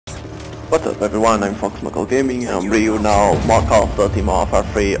What's up everyone, I'm FoxmcloudGaming and I'm bringing you now more Call of Duty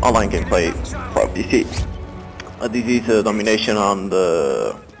MW3 online gameplay for PC. This is Domination on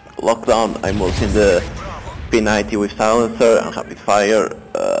the lockdown. I'm using the P90 with silencer and rapid fire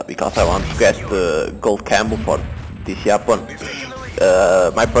because I want to get the gold camo for this weapon.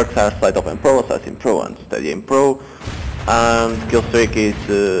 My perks are Slide Open Pro, Assassin Pro and Steady Aim Pro, and kill streak is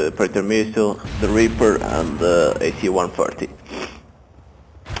Predator Missile, the Reaper and AC-130.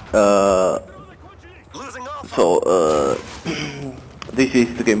 This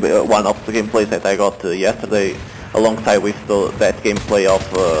is the game, one of the gameplays that I got yesterday, alongside with that gameplay of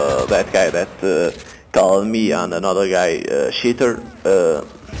that guy that called me and another guy cheater.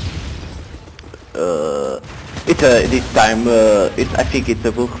 This time I think it's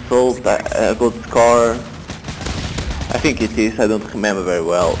a good result, a good score. I think it is. I don't remember very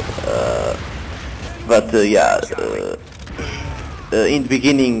well, but yeah. In the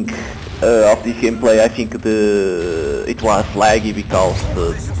beginning of this gameplay, I think it was laggy because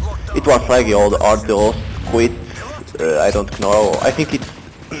it was laggy or the host quit. I don't know. I think it's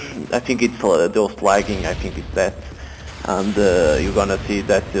the host lagging. I think it's that, and you're gonna see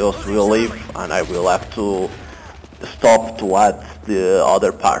that the host will leave, and I will have to stop to watch the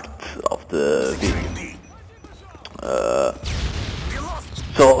other part of the video.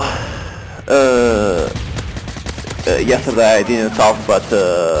 Yesterday I didn't talk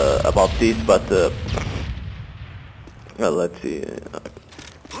about this, but well, let's see.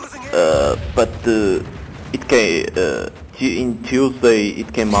 It came in Tuesday.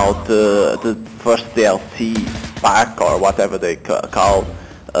 It came out the first DLC pack or whatever they call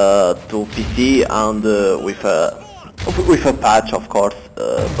to PC, and with a patch, of course.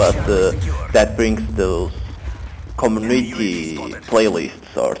 But that brings those community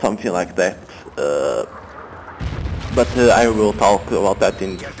playlists or something like that. But I will talk about that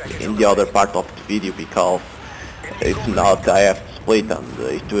in the other part of the video, because if not I have to split and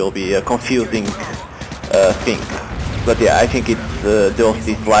it will be a confusing thing. But yeah, I think it's the host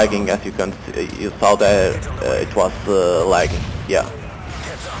is lagging, as you can see, you saw there, it was lagging, yeah.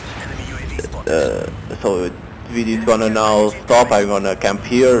 So the video is gonna now stop. I'm gonna camp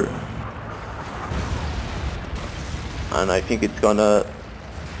here, and I think it's gonna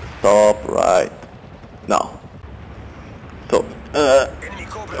stop right now. So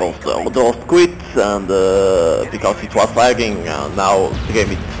those quits, and because it was lagging, and now the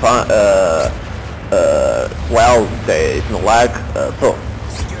game is fun. Well, there is no lag.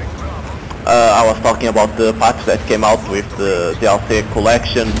 I was talking about the patch that came out with the DLC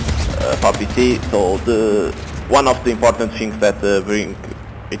collection for PC. So one of the important things that bring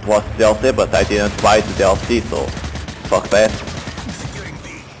it was DLC, but I didn't buy the DLC, so fuck that.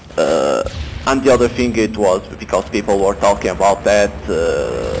 And the other thing, it was because people were talking about that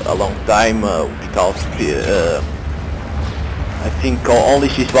a long time, because I think only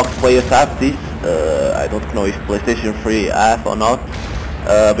Xbox players have this. I don't know if PlayStation 3 have or not,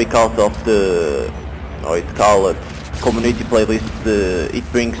 because of the, how it's called, community playlist. It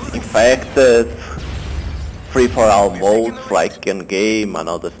brings infected, free-for-all modes like in game and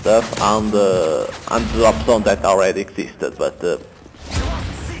other stuff, and the option that already existed. But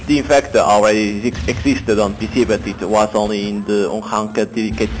the infected already existed on PC, but it was only in the unranked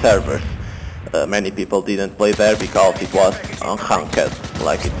dedicated servers. Many people didn't play there because it was unranked,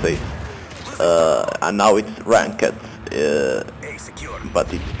 like it says. And now it's ranked,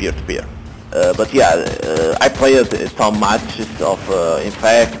 but it's peer-to-peer. But yeah, I played some matches of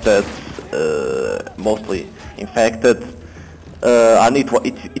infected, mostly infected, and it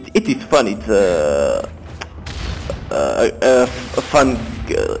is fun. It's a fun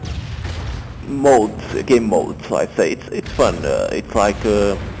game mode. So I'd say it's fun. It's like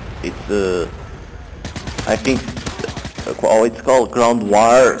I think it's called Ground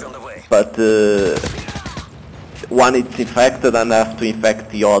War, but one it's infected and have to infect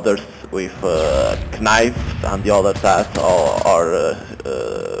the others with knives, and the others are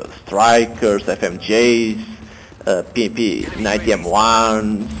strikers, FMJs,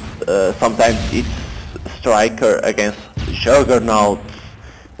 P90M1s. Sometimes it's striker against juggernauts,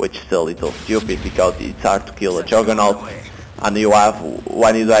 which is a little stupid because it's hard to kill a juggernaut, and you have,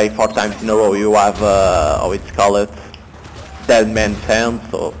 when you die 4 times in a row, you have how it's called, dead man's hand,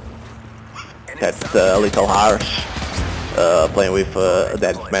 so that's a little harsh, playing with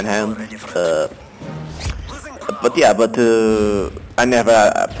dead man's hand. But yeah, I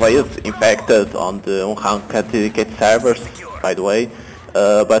never played infected on the unranked dedicated servers, by the way,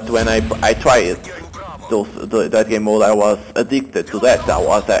 but when I tried that game mode, I was addicted to that. I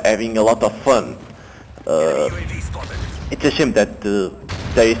was having a lot of fun. It's a shame that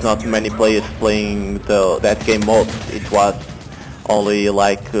there is not many players playing that game mode. It was only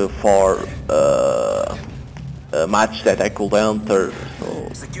like 4 match that I could enter, so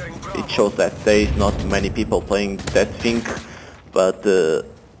it shows that there is not many people playing that thing. But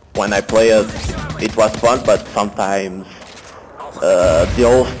when I played, it was fun. But sometimes the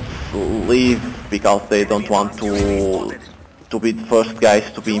hosts leave because they don't want to be the first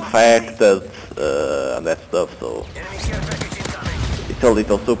guys to be infected and that stuff. So it's a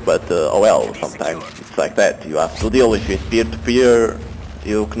little stupid, but oh well, sometimes it's like that. You have to deal with it peer-to-peer.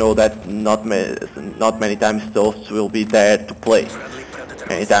 You know that not many times those will be there to play.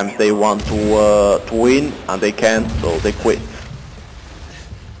 Many times they want to win and they can't, so they quit.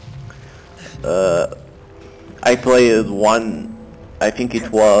 I played one, I think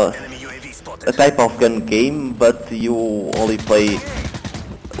it was a type of gun game, but you only play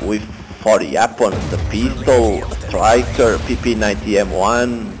with 40 weapons, a pistol, a striker, PP90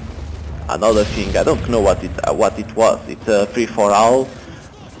 M1, another thing, I don't know what it was. It's a free-for-all,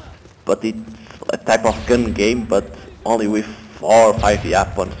 but it's a type of gun game, but only with 4 or 5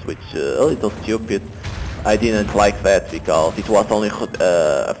 weapons, which a little stupid. I didn't like that because it was only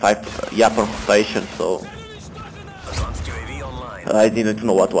 5 weapon rotation, so I didn't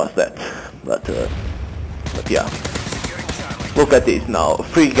know what was that. But yeah. Look at this now,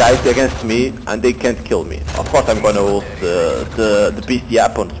 3 guys against me and they can't kill me. Of course I'm gonna use the beastie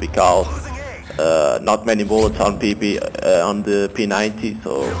weapons because not many bullets on on the P90,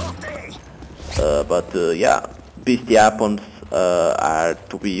 so yeah, beastie weapons are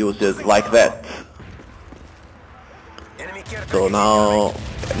to be used like that. So now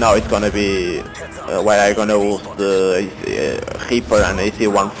it's gonna be where I'm gonna use the Reaper and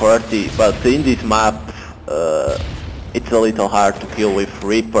AC-130, but in this map it's a little hard to kill with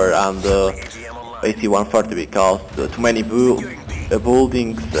Reaper and AC-130 because too many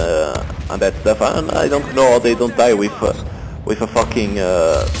buildings and that stuff, and I don't know how they don't die with a fucking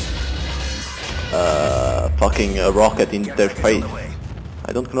rocket in their face.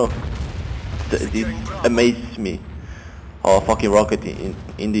 I don't know. This amazes me. Or a fucking rocket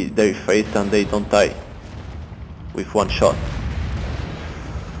in their face and they don't die with one shot.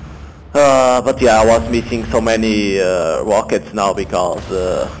 But yeah, I was missing so many rockets now because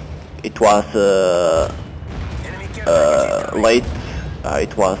it was late.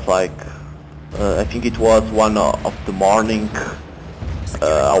 It was like I think it was 1 of the morning.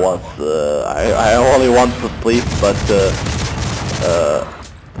 I only want to sleep, but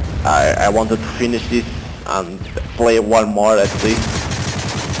I wanted to finish this and play one more at least.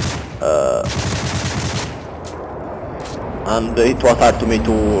 And it was hard to me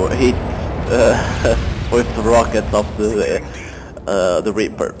to hit with the rockets of the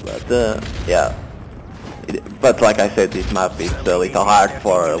Reaper, but yeah. But like I said, this map is a little hard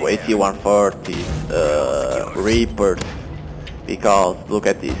for AC-140 Reapers because look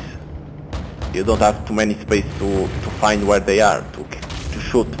at this. You don't have too many space to find where they are to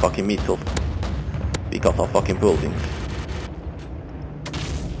shoot fucking missiles because of fucking buildings.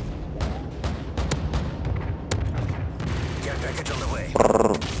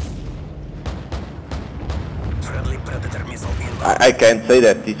 I can't say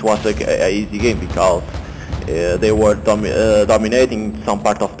that this was a easy game because they were dominating some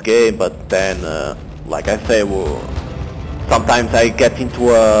part of the game, but then like I say, sometimes I get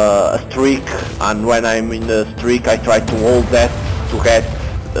into a streak, and when I'm in the streak I try to hold that to get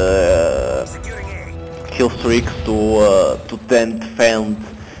kill streaks to then defend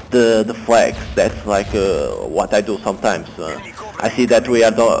the flags. That's like what I do sometimes. I see that we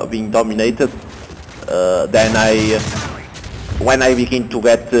are being dominated, then when I begin to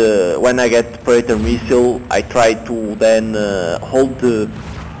get when I get Predator missile, I try to then hold the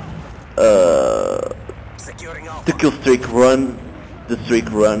kill streak run,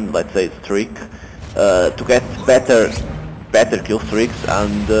 let's say streak, to get better kill streaks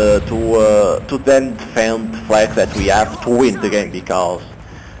and to then defend flags that we have to win the game, because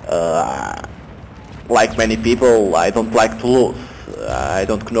like many people, I don't like to lose. I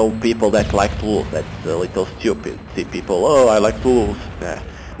don't know people that like to lose. That's a little stupid. See people, oh, I like to lose.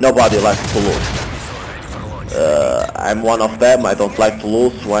 Nobody likes to lose. I'm one of them. I don't like to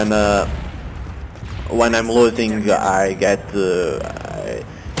lose. When I'm losing, I get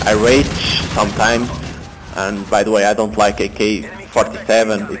I rage sometimes. And by the way, I don't like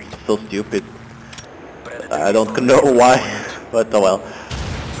AK-47. It's so stupid. I don't know why, but oh well.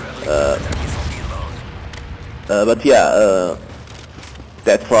 But yeah.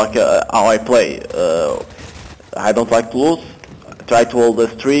 That's like how I play. I don't like to lose. try to hold the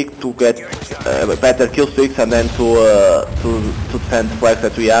streak to get better kill streaks, and then to defend the flags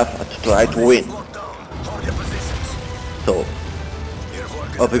that we have and to try to win. So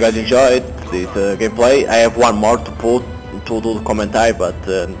hope you guys enjoyed this gameplay. I have one more to do the commentary, but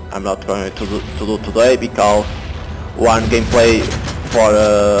I'm not going to do today because one gameplay for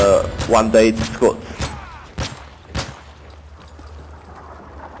one day is good.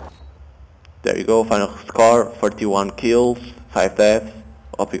 There you go, final score, 31 kills, 5 deaths.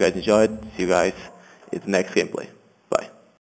 Hope you guys enjoyed. See you guys in the next gameplay.